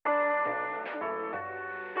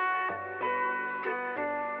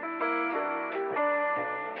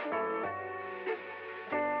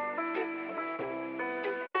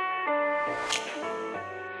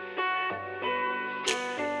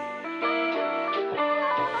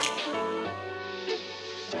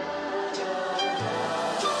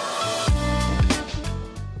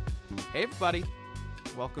Hey everybody,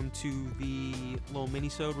 welcome to the little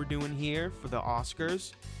mini-sode we're doing here for the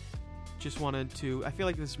Oscars. Just wanted to, I feel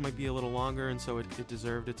like this might be a little longer, and so it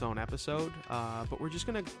deserved its own episode. But we're just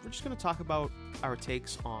gonna talk about our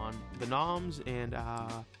takes on the noms and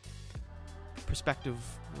prospective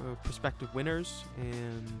winners,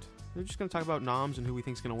 and we're just gonna talk about noms and who we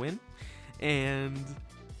think's gonna win. And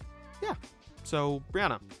yeah, so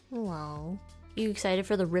Brianna, Hello. You excited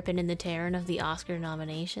for the ripping and the tearing of the Oscar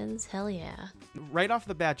nominations? Hell yeah. right off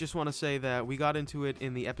the bat, just want to say that we got into it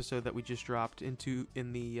in the episode that we just dropped in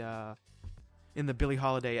the Billie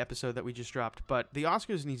Holiday episode that we just dropped. But the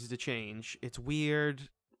Oscars needs to change. It's weird.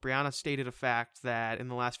 Brianna stated a fact that in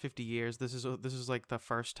the last 50 years, this is like the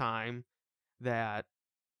first time that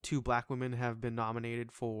two black women have been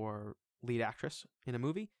nominated for lead actress in a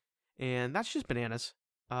movie, and that's just bananas.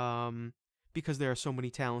 Because there are so many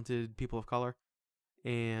talented people of color,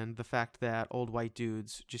 and the fact that old white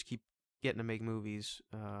dudes just keep getting to make movies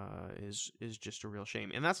is just a real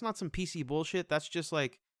shame. And that's not some PC bullshit. That's just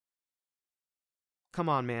like, come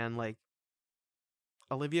on, man. Like,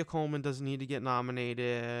 Olivia Colman doesn't need to get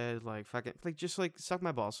nominated. Like, fucking, like, just like suck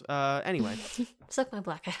my balls. Anyway, Suck my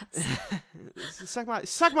black ass.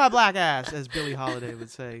 suck my black ass, as Billie Holiday would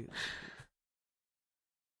say.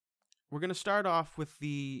 We're gonna start off with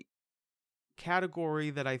the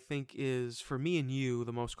category that I think is, for me and you,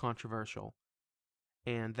 the most controversial,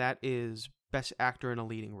 and that is Best Actor in a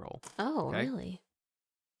Leading Role. Oh, Okay? really?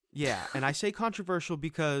 Yeah, and I say controversial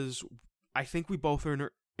because I think we both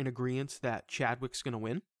are in agreement that Chadwick's going to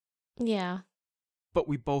win, Yeah. but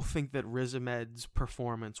we both think that Riz Ahmed's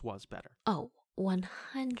performance was better. Oh,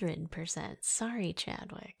 100%. Sorry,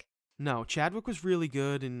 Chadwick. No, Chadwick was really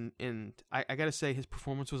good, and I gotta say his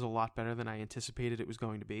performance was a lot better than I anticipated it was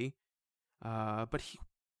going to be. But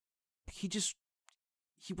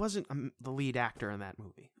he wasn't the lead actor in that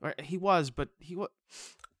movie. Or he was, but he was.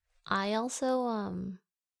 I also,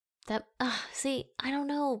 see, I don't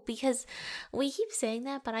know, because we keep saying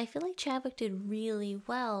that, but I feel like Chadwick did really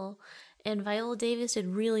well, and Viola Davis did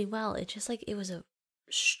really well. It's just like, it was a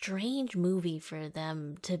strange movie for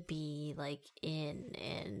them to be, like, in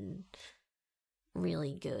and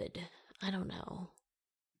really good. I don't know.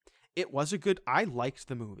 It was I liked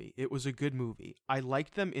the movie. It was a good movie. I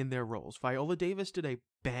liked them in their roles. Viola Davis did a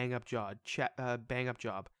bang-up job. Chadwick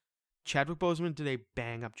Boseman did a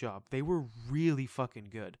bang-up job. They were really fucking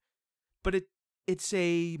good. But it's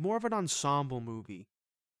a more of an ensemble movie,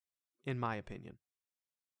 in my opinion.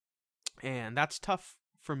 And that's tough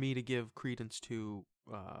for me to give credence to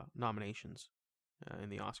nominations in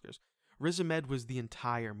the Oscars. Riz Ahmed was the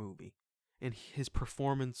entire movie, and his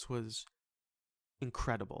performance was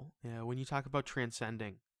incredible. Yeah, when you talk about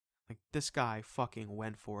transcending, like, this guy fucking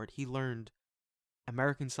went for it. He learned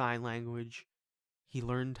American Sign Language. He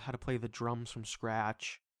learned how to play the drums from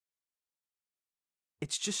scratch.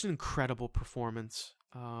 It's just an incredible performance,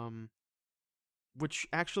 which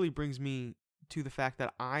actually brings me to the fact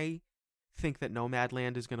that I think that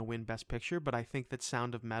Nomadland is going to win Best Picture, but I think that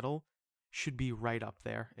Sound of Metal should be right up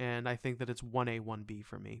there, and I think that it's 1A, 1B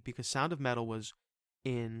for me, because Sound of Metal was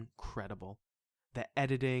incredible. The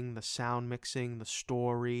editing, the sound mixing, the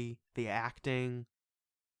story, the acting,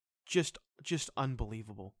 just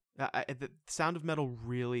unbelievable. The Sound of Metal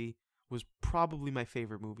really was probably my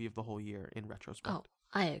favorite movie of the whole year in retrospect. Oh,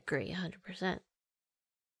 I agree 100%.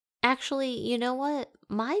 Actually, you know what?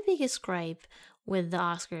 My biggest gripe with the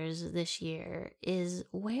Oscars this year is,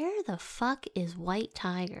 where the fuck is White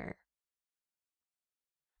Tiger?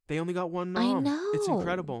 They only got one I nom. know. It's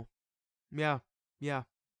incredible. Yeah.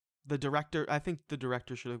 The director, I think the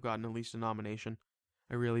director should have gotten at least a nomination.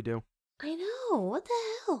 I really do. I know. What the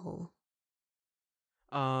hell?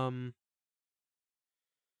 What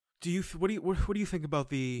do you think about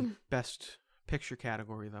the Best Picture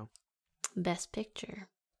category, though? Best Picture.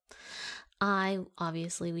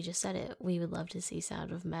 We just said it. We would love to see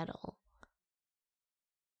Sound of Metal.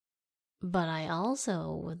 But I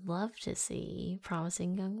also would love to see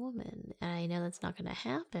Promising Young Woman. And I know that's not going to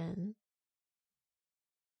happen,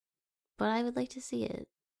 but I would like to see it.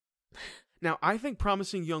 Now, I think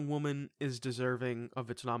Promising Young Woman is deserving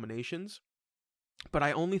of its nominations, but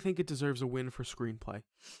I only think it deserves a win for screenplay.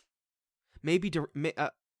 Maybe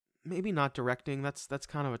not directing. That's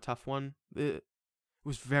kind of a tough one. It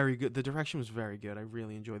was very good. The direction was very good. I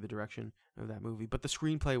really enjoyed the direction of that movie, but the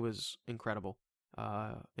screenplay was incredible,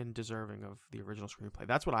 and deserving of the original screenplay.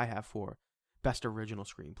 That's what I have for Best Original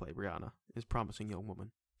Screenplay, Brianna, is Promising Young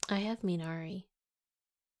Woman. I have Minari.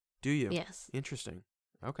 Do you? Yes. Interesting.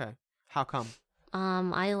 Okay. How come?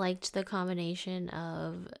 I liked the combination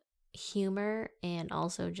of humor and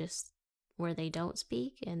also just where they don't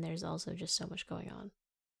speak, and there's also just so much going on.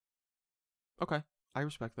 Okay, I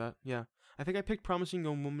respect that. Yeah, I think I picked Promising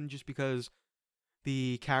Young Woman just because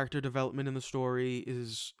the character development in the story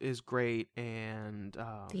is great, and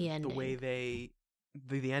The ending. the way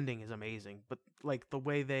the ending is amazing. But like the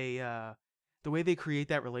way they create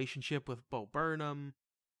that relationship with Bo Burnham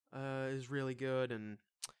is really good, and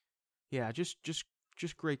yeah, just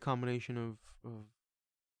great combination of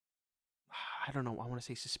I don't know, I want to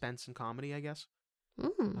say suspense and comedy, I guess.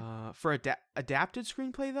 For adapted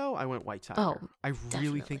screenplay though, I went White Tiger. Oh, I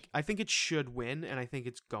really definitely. think it should win, and I think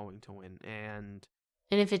it's going to win. And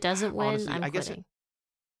if it doesn't win, honestly, I'm I guess quitting.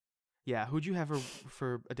 yeah, who'd you have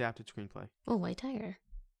for adapted screenplay? Oh, White Tiger.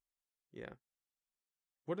 Yeah.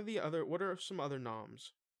 What are some other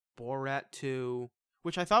noms? Borat 2,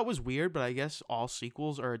 which I thought was weird, but I guess all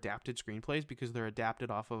sequels are adapted screenplays because they're adapted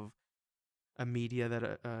off of a media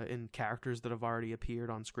that in characters that have already appeared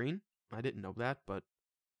on screen. I didn't know that, but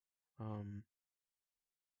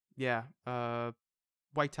yeah,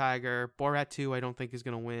 White Tiger, Borat 2 I don't think is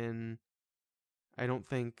going to win. I don't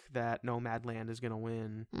think that Nomadland is going to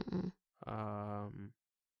win. Mm-mm.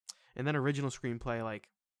 And then original screenplay like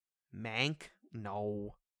Mank,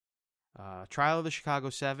 no. Trial of the Chicago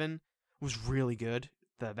 7 was really good.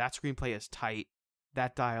 That screenplay is tight.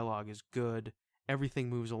 That dialogue is good. Everything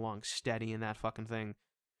moves along steady in that fucking thing.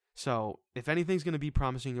 So, if anything's going to be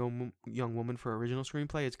Promising Young Woman for original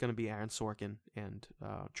screenplay, it's going to be Aaron Sorkin and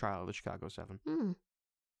Trial of the Chicago 7.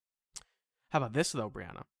 How about this, though,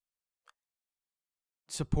 Brianna?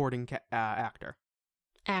 Supporting actor.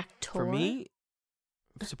 Actor? For me,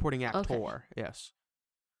 supporting actor, Okay. yes.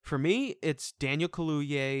 For me, it's Daniel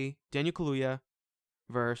Kaluuya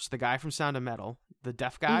versus the guy from Sound of Metal, the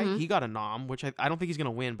deaf guy. Mhm. He got a nom, which I don't think he's going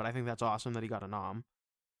to win, but I think that's awesome that he got a nom.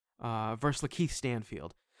 Versus Lakeith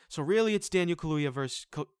Stanfield. So really, it's Daniel Kaluuya versus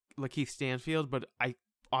Lakeith Stanfield, but I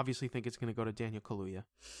obviously think it's going to go to Daniel Kaluuya.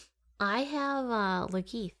 I have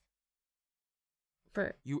Lakeith.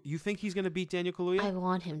 You think he's going to beat Daniel Kaluuya? I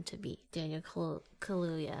want him to beat Daniel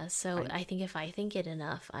Kaluuya. So I think if I think it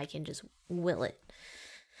enough, I can just will it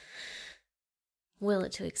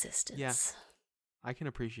to existence. Yeah, I can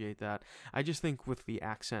appreciate that. I just think with the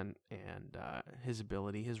accent and his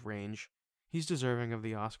ability, his range, he's deserving of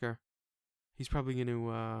the Oscar. He's probably going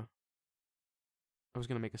to... I was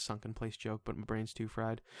going to make a sunken place joke, but my brain's too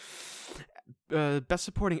fried. Best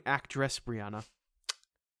Supporting Actress, Brianna.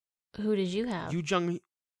 Who did you have? Yoo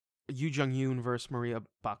Jung-yoon versus Maria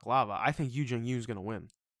Bakalova. I think Yoo Jung-yoon's going to win.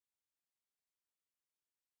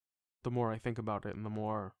 The more I think about it, and the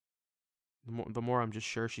more I'm just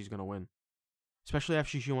sure she's going to win. Especially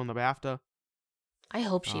after she won the BAFTA. I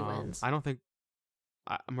hope she wins. I don't think...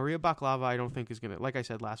 Maria Bakalova, I don't think is going to... Like I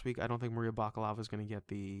said last week, I don't think Maria Bakalova is going to get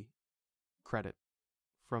the credit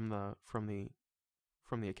from the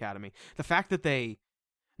Academy. The fact that they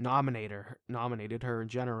nominated her in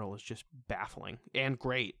general is just baffling. And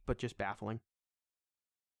great, but just baffling.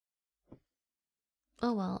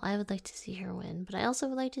 Oh, well, I would like to see her win, but I also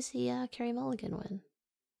would like to see Carey Mulligan win.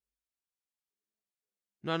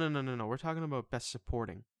 No. We're talking about Best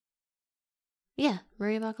Supporting. Yeah,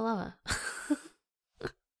 Maria Bakalova.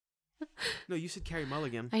 No, you said Carey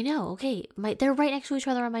Mulligan. I know. Okay, they're right next to each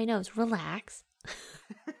other on my notes. Relax.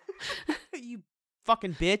 You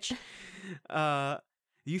fucking bitch.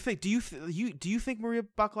 Do you think Maria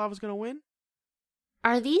Bakalova is gonna win?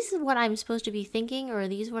 Are these what I'm supposed to be thinking, or are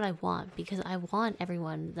these what I want? Because I want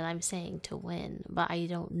everyone that I'm saying to win, but I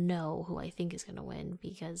don't know who I think is gonna win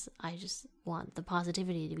because I just want the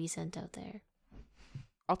positivity to be sent out there.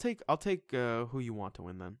 I'll take who you want to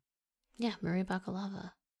win then. Yeah, Maria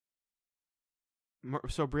Bakalova.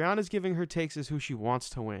 So Brianna's giving her takes as who she wants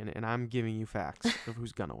to win, and I'm giving you facts of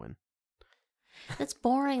who's gonna win. That's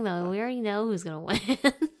boring though. We already know who's gonna win.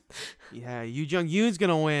 Yeah, Yoo Jung-yoon's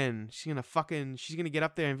gonna win. She's gonna get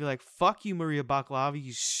up there and be like, "Fuck you, Maria Bakalova,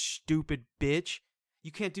 you stupid bitch.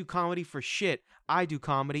 You can't do comedy for shit. I do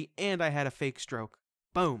comedy, and I had a fake stroke.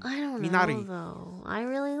 Boom." I don't know though. I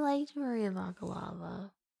really liked Maria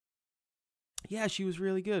Bakalova. Yeah, she was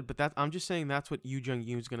really good, but I'm just saying that's what Yoo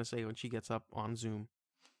Jung-yoon's gonna say when she gets up on Zoom.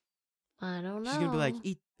 I don't know. She's gonna be like,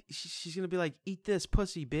 She's gonna be like, "Eat this,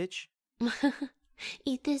 pussy, bitch."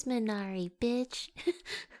 Eat this Minari, bitch.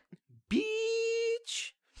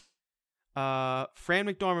 Beach. Fran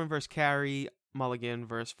McDormand versus Carey Mulligan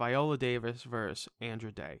versus Viola Davis versus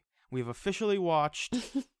Andra Day. We've officially watched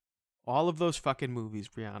all of those fucking movies,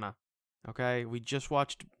 Brianna. Okay, we just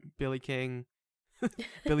watched Billie Jean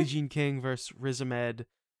King versus Riz Ahmed,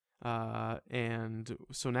 and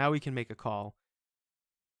so now we can make a call.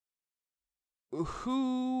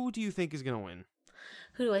 Who do you think is gonna win?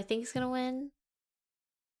 Who do I think is gonna win?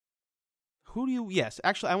 Yes,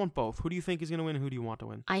 actually, I want both. Who do you think is going to win and who do you want to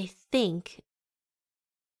win? I think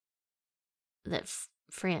that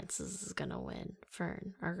Frances is gonna win.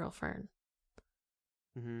 Fern, our girl Fern.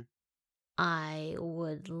 Mm-hmm. I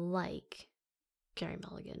would like Carey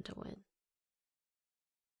Mulligan to win.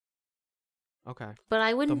 Okay. But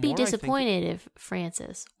I wouldn't be more I think- disappointed if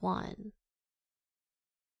Frances won.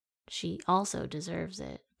 She also deserves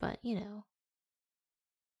it, but you know.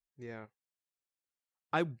 Yeah.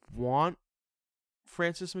 I want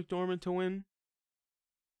Frances McDormand to win,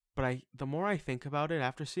 but the more I think about it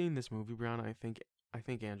after seeing this movie, Brianna, I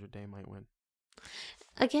think Andra Day might win.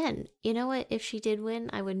 Again, you know what? If she did win,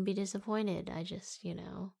 I wouldn't be disappointed. I just, you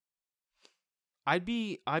know. I'd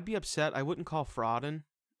be upset. I wouldn't call frauding.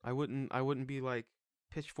 I wouldn't be like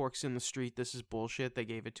pitchforks in the street. This is bullshit. They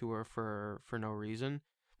gave it to her for no reason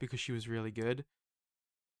because she was really good.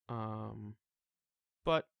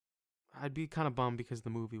 But I'd be kind of bummed because the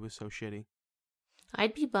movie was so shitty.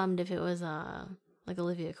 I'd be bummed if it was like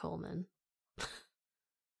Olivia Colman.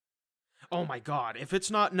 Oh my god, if it's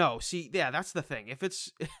not that's the thing. If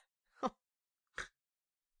it's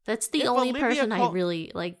That's the If only Olivia person Col- I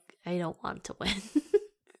really like I don't want to win.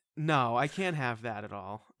 No, I can't have that at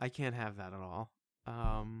all.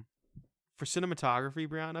 For cinematography,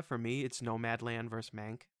 Brianna, for me, it's Nomadland versus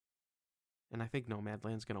Mank. And I think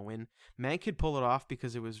Nomadland's going to win. Mank could pull it off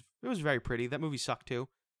because it was very pretty. That movie sucked too,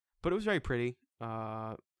 but it was very pretty.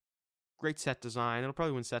 Great set design. It'll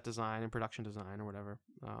probably win set design and production design or whatever.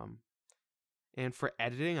 And for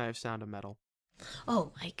editing, I have Sound of Metal.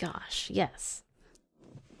 Oh my gosh, yes.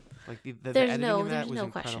 Like the There's editing no in that there's was no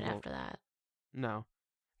incredible. question after that. No,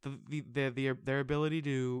 their ability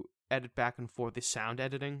to edit back and forth, the sound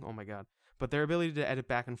editing. Oh my god! But their ability to edit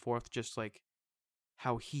back and forth, just like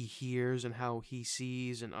how he hears and how he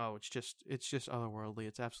sees, and it's just otherworldly.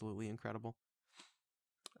 It's absolutely incredible.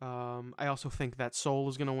 I also think that Soul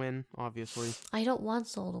is gonna win. Obviously, I don't want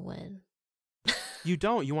Soul to win. you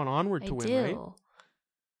don't. You want Onward to I win, do. right?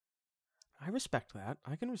 I respect that.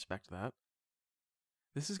 I can respect that.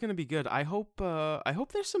 This is gonna be good. I hope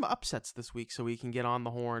there's some upsets this week so we can get on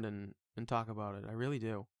the horn and talk about it. I really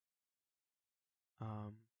do.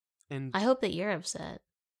 And I hope that you're upset.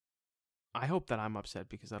 I hope that I'm upset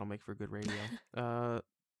because that'll make for good radio.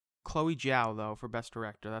 Chloe Zhao though for best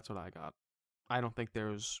director, that's what I got. I don't think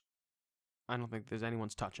there's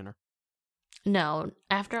anyone's touching her. No,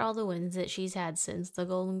 after all the wins that she's had since the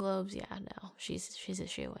Golden Globes, yeah, no, she's a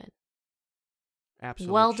shoo-in.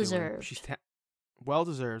 Absolutely. Well deserved. She's well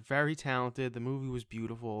deserved. Very talented. The movie was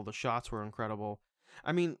beautiful. The shots were incredible.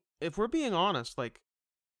 I mean, if we're being honest, like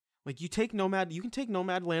you can take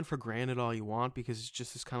Nomadland for granted all you want because it's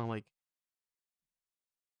just this kind of like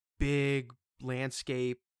big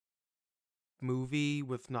landscape movie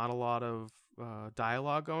with not a lot of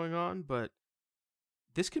dialogue going on, but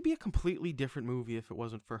this could be a completely different movie if it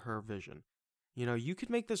wasn't for her vision. You know, you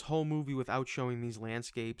could make this whole movie without showing these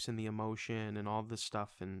landscapes and the emotion and all this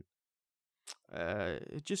stuff, and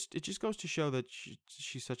it just goes to show that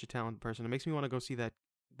she's such a talented person. It makes me want to go see that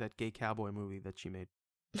gay cowboy movie that she made.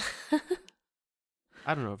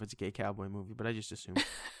 I don't know if it's a gay cowboy movie, but I just assume.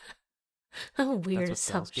 A weird That's what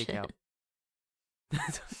sells, gay assumption.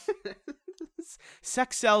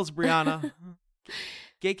 Sex sells, Brianna.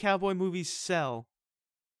 Gay cowboy movies sell.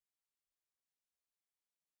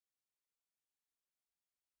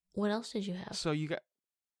 What else did you have? So you got...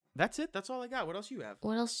 That's it? That's all I got. What else do you have?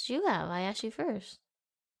 What else did you have? I asked you first.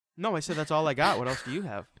 No, I said that's all I got. What else do you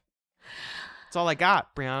have? That's all I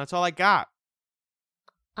got, Brianna. That's all I got.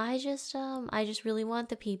 I just really want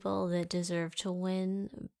the people that deserve to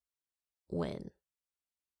win.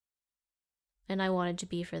 And I wanted to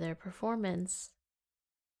be for their performance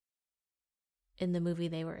in the movie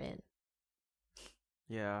they were in.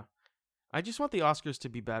 Yeah. I just want the Oscars to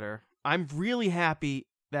be better. I'm really happy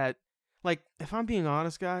that, like, if I'm being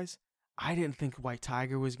honest, guys, I didn't think White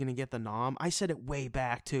Tiger was going to get the nom. I said it way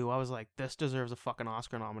back, too. I was like, this deserves a fucking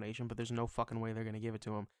Oscar nomination, but there's no fucking way they're going to give it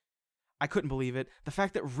to him. I couldn't believe it. The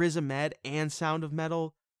fact that Riz Ahmed and Sound of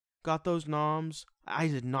Metal got those noms, I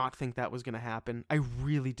did not think that was going to happen. I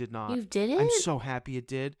really did not. You did it? I'm so happy it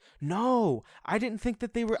did. No, I didn't think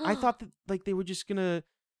that they were... I thought that, like, they were just going to...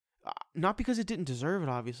 not because it didn't deserve it,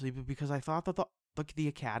 obviously, but because I thought that the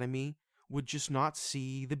Academy would just not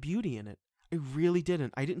see the beauty in it. I really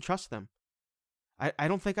didn't. I didn't trust them. I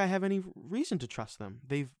don't think I have any reason to trust them.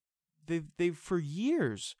 They've for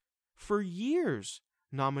years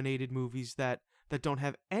nominated movies that don't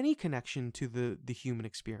have any connection to the human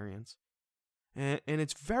experience. And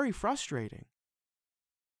it's very frustrating.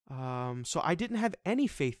 So I didn't have any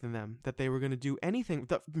faith in them that they were going to do anything.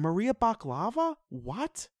 Maria Baklava?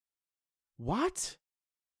 What?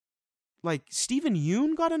 Like, Stephen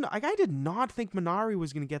Yeun got an... Like, I did not think Minari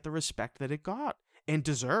was going to get the respect that it got, and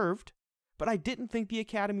deserved, but I didn't think the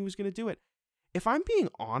Academy was going to do it. If I'm being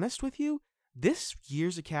honest with you, this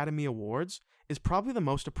year's Academy Awards is probably the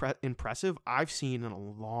most impressive I've seen in a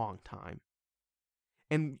long time.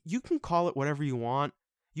 And you can call it whatever you want.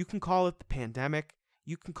 You can call it the pandemic.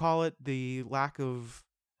 You can call it the lack of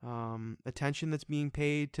attention that's being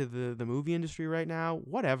paid to the movie industry right now.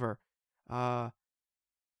 Whatever. The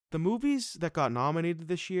movies that got nominated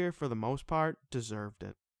this year, for the most part, deserved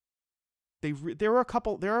it. There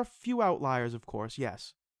are a few outliers, of course,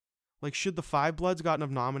 yes. Like, should The Five Bloods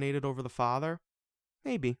gotten nominated over The Father?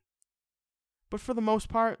 Maybe. But for the most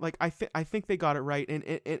part, like, I think they got it right. And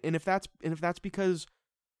if that's because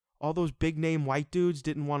all those big name white dudes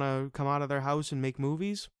didn't want to come out of their house and make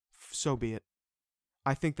movies, so be it.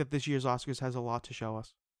 I think that this year's Oscars has a lot to show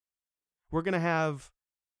us. We're going to have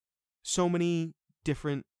so many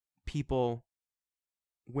different people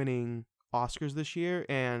winning Oscars this year,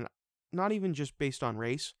 and not even just based on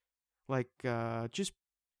race, like just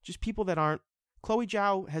people that aren't. Chloe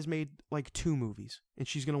Zhao has made like 2 movies, and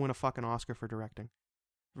she's going to win a fucking Oscar for directing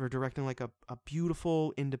like a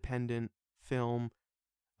beautiful independent film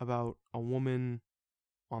about a woman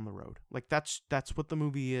on the road. Like, that's what the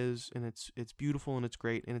movie is, and it's beautiful and it's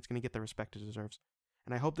great, and it's going to get the respect it deserves.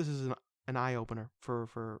 And I hope this is an eye opener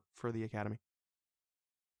for the Academy.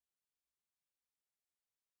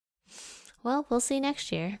 Well, we'll see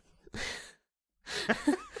next year.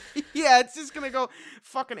 Yeah, it's just gonna go.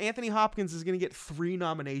 Fucking Anthony Hopkins is gonna get 3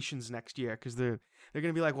 nominations next year because they're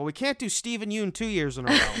gonna be like, well, we can't do Stephen Yeun 2 years in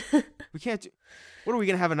a row. We can't do. What are we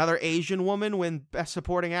gonna have, another Asian woman win Best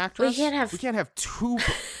Supporting Actress? We can't have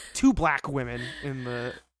two black women in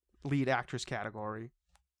the lead actress category.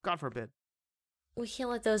 God forbid. We can't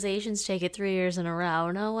let those Asians take it 3 years in a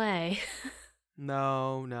row. No way.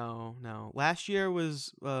 No. Last year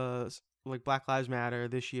was like Black Lives Matter.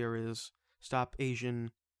 This year is Stop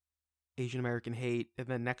Asian American Hate, and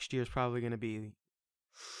then next year is probably going to be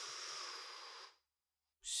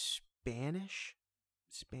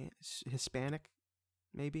Hispanic,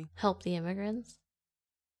 maybe. Help the immigrants.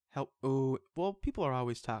 Oh, well, people are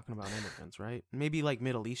always talking about immigrants, right? Maybe like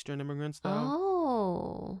Middle Eastern immigrants, though.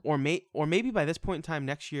 Oh. Or maybe by this point in time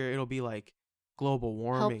next year, it'll be like global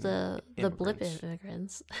warming. Help the blip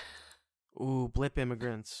immigrants. Ooh, blip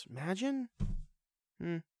immigrants. Imagine.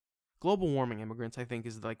 Global warming immigrants, I think,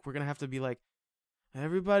 is like, we're gonna have to be like,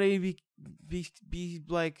 everybody be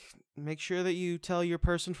like, make sure that you tell your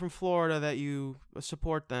person from Florida that you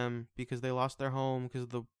support them because they lost their home because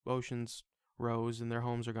the oceans rose and their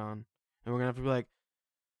homes are gone. And we're gonna have to be like,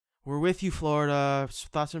 we're with you, Florida.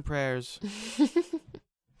 Thoughts and prayers.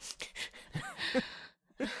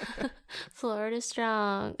 Florida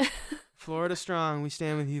strong. Florida strong. We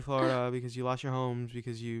stand with you, Florida, because you lost your homes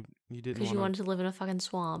because you didn't. Because you wanted to live in a fucking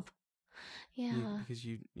swamp. Yeah. Because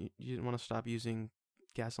you didn't want to stop using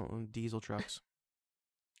gasoline and diesel trucks.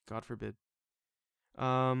 God forbid.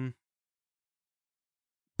 But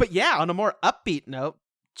yeah, on a more upbeat note,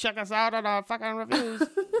 check us out on our fucking reviews.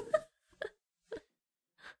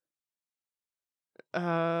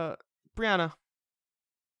 Brianna.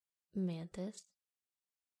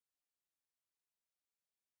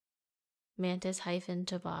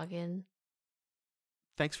 Mantis-toboggan.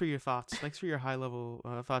 Thanks for your thoughts. Thanks for your high level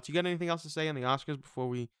thoughts. You got anything else to say on the Oscars before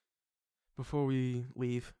we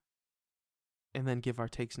leave, and then give our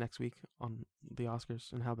takes next week on the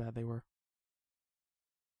Oscars and how bad they were?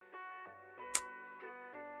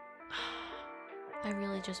 I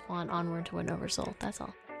really just want Onward to win over Soul. That's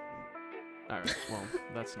all. All right. Well,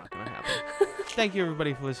 that's not gonna happen. Thank you,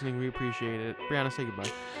 everybody, for listening. We appreciate it. Brianna, say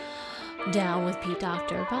goodbye. Down with Pete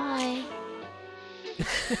Doctor. Bye.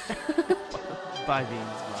 Bye, Beans.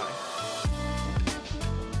 Bye.